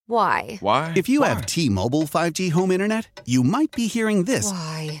Why? Why? If you have T-Mobile 5G home internet, you might be hearing this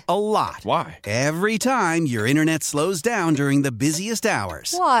Why? a lot. Why? Every time your internet slows down during the busiest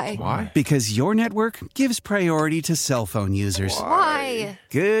hours. Why? Why? Because your network gives priority to cell phone users. Why?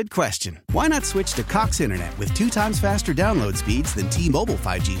 Good question. Why not switch to Cox Internet with 2 times faster download speeds than T-Mobile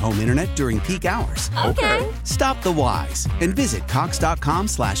 5G home internet during peak hours? Okay. Stop the whys and visit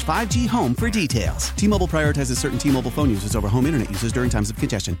cox.com/5G home for details. T-Mobile prioritizes certain T-Mobile phone users over home internet users during times of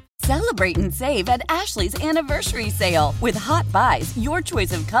congestion. Celebrate and save at Ashley's Anniversary Sale. With Hot Buys, your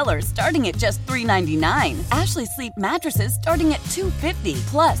choice of colors starting at just $3.99. Ashley Sleep mattresses starting at $2.50.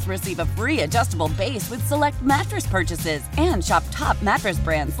 Plus, receive a free adjustable base with select mattress purchases. And shop top mattress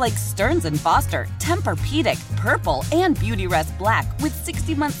brands like Stearns & Foster, Tempur-Pedic, Purple, and Beautyrest Black with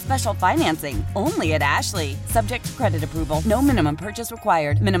 60-month special financing. Only at Ashley. Subject to credit approval. No minimum purchase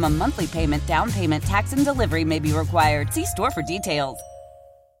required. Minimum monthly payment, down payment, tax, and delivery may be required. See store for details.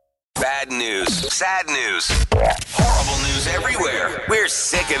 Bad news, sad news, horrible news everywhere. We're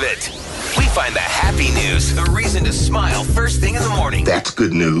sick of it. We find the happy news, the reason to smile first thing in the morning. That's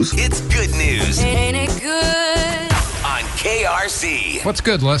good news. It's good news Ain't it good? on KRC. What's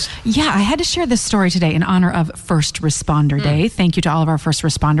good, Liz? Yeah, I had to share this story today in honor of First Responder Day. Thank you to all of our first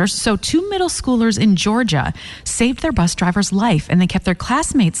responders. So 2 middle schoolers in Georgia saved their bus driver's life, and they kept their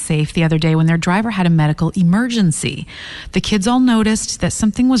classmates safe the other day when their driver had a medical emergency. The kids all noticed that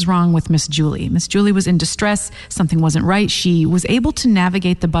something was wrong with Miss Julie. Miss Julie was in distress. Something wasn't right. She was able to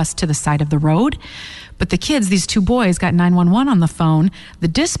navigate the bus to the side of the road. But the kids, these 2 boys, got 911 on the phone. The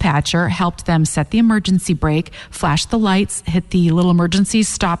dispatcher helped them set the emergency brake, flash the lights, hit the little emergency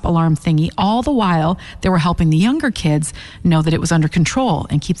stop alarm thingy. All the while, they were helping the younger kids know that it was under control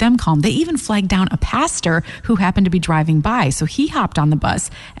and keep them calm. They even flagged down a pastor who happened to be driving by. So he hopped on the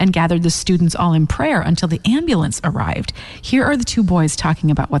bus and gathered the students all in prayer until the ambulance arrived. Here are the 2 boys talking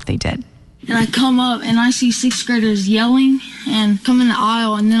about what they did. And I come up and I see 6th graders yelling and come in the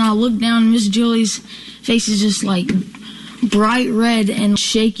aisle, and then I look down and Miss Julie's face is just like bright red and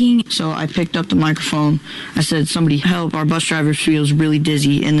shaking. So I picked up the microphone. I said, somebody help, our bus driver feels really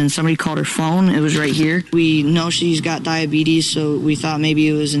dizzy. And then somebody called her phone. It was right here. We know she's got diabetes, so we thought maybe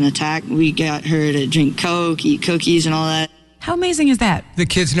it was an attack. We got her to drink Coke, eat cookies and all that. How amazing is that? The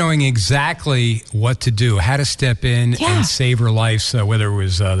kids knowing exactly what to do, how to step in and save her life. So whether it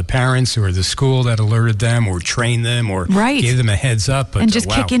was the parents or the school that alerted them or trained them or gave them a heads up. But, and just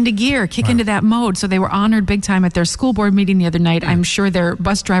kick into gear, into that mode. So they were honored big time at their school board meeting the other night. I'm sure their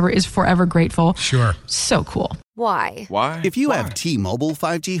bus driver is forever grateful. Sure. So cool. Why? Why? If you have T-Mobile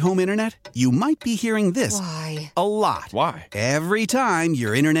 5G home internet, you might be hearing this Why? a lot. Why? Every time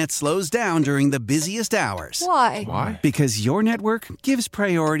your internet slows down during the busiest hours. Why? Why? Because your network gives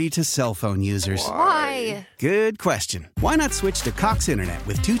priority to cell phone users. Why? Good question. Why not switch to Cox Internet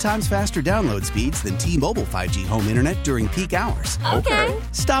with 2 times faster download speeds than T-Mobile 5G home internet during peak hours? Okay.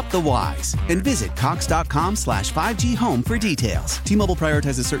 Stop the whys and visit cox.com/5G home for details. T-Mobile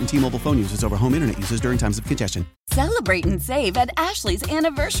prioritizes certain T-Mobile phone users over home internet users during times of congestion. Celebrate and save at Ashley's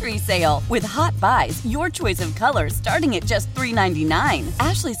Anniversary Sale. With Hot Buys, your choice of colors starting at just $3.99.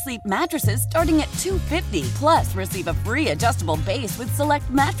 Ashley Sleep mattresses starting at $2.50. Plus, receive a free adjustable base with select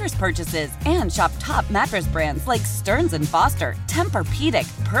mattress purchases. And shop top mattress brands like Stearns & Foster,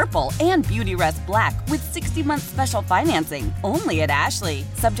 Tempur-Pedic, Purple, and Beautyrest Black with 60-month special financing. Only at Ashley.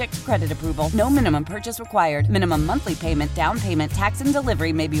 Subject to credit approval. No minimum purchase required. Minimum monthly payment, down payment, tax, and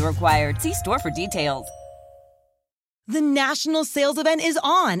delivery may be required. See store for details. The national sales event is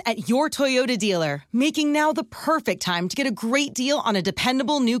on at your Toyota dealer, making now the perfect time to get a great deal on a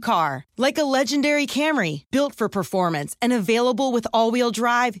dependable new car. Like a legendary Camry, built for performance and available with all-wheel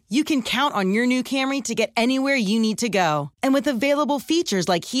drive, you can count on your new Camry to get anywhere you need to go. And with available features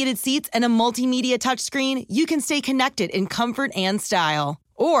like heated seats and a multimedia touchscreen, you can stay connected in comfort and style.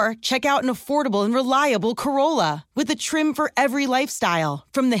 Or check out an affordable and reliable Corolla with a trim for every lifestyle,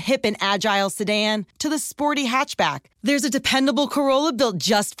 from the hip and agile sedan to the sporty hatchback. There's a dependable Corolla built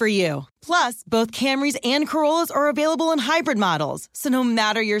just for you. Plus, both Camrys and Corollas are available in hybrid models, so no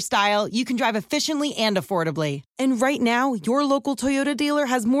matter your style, you can drive efficiently and affordably. And right now, your local Toyota dealer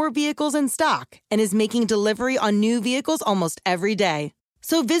has more vehicles in stock and is making delivery on new vehicles almost every day.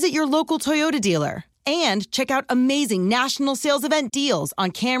 So visit your local Toyota dealer. And check out amazing national sales event deals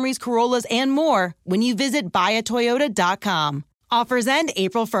on Camrys, Corollas, and more when you visit buyatoyota.com. Offers end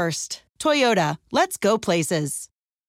April 1st. Toyota, let's go places.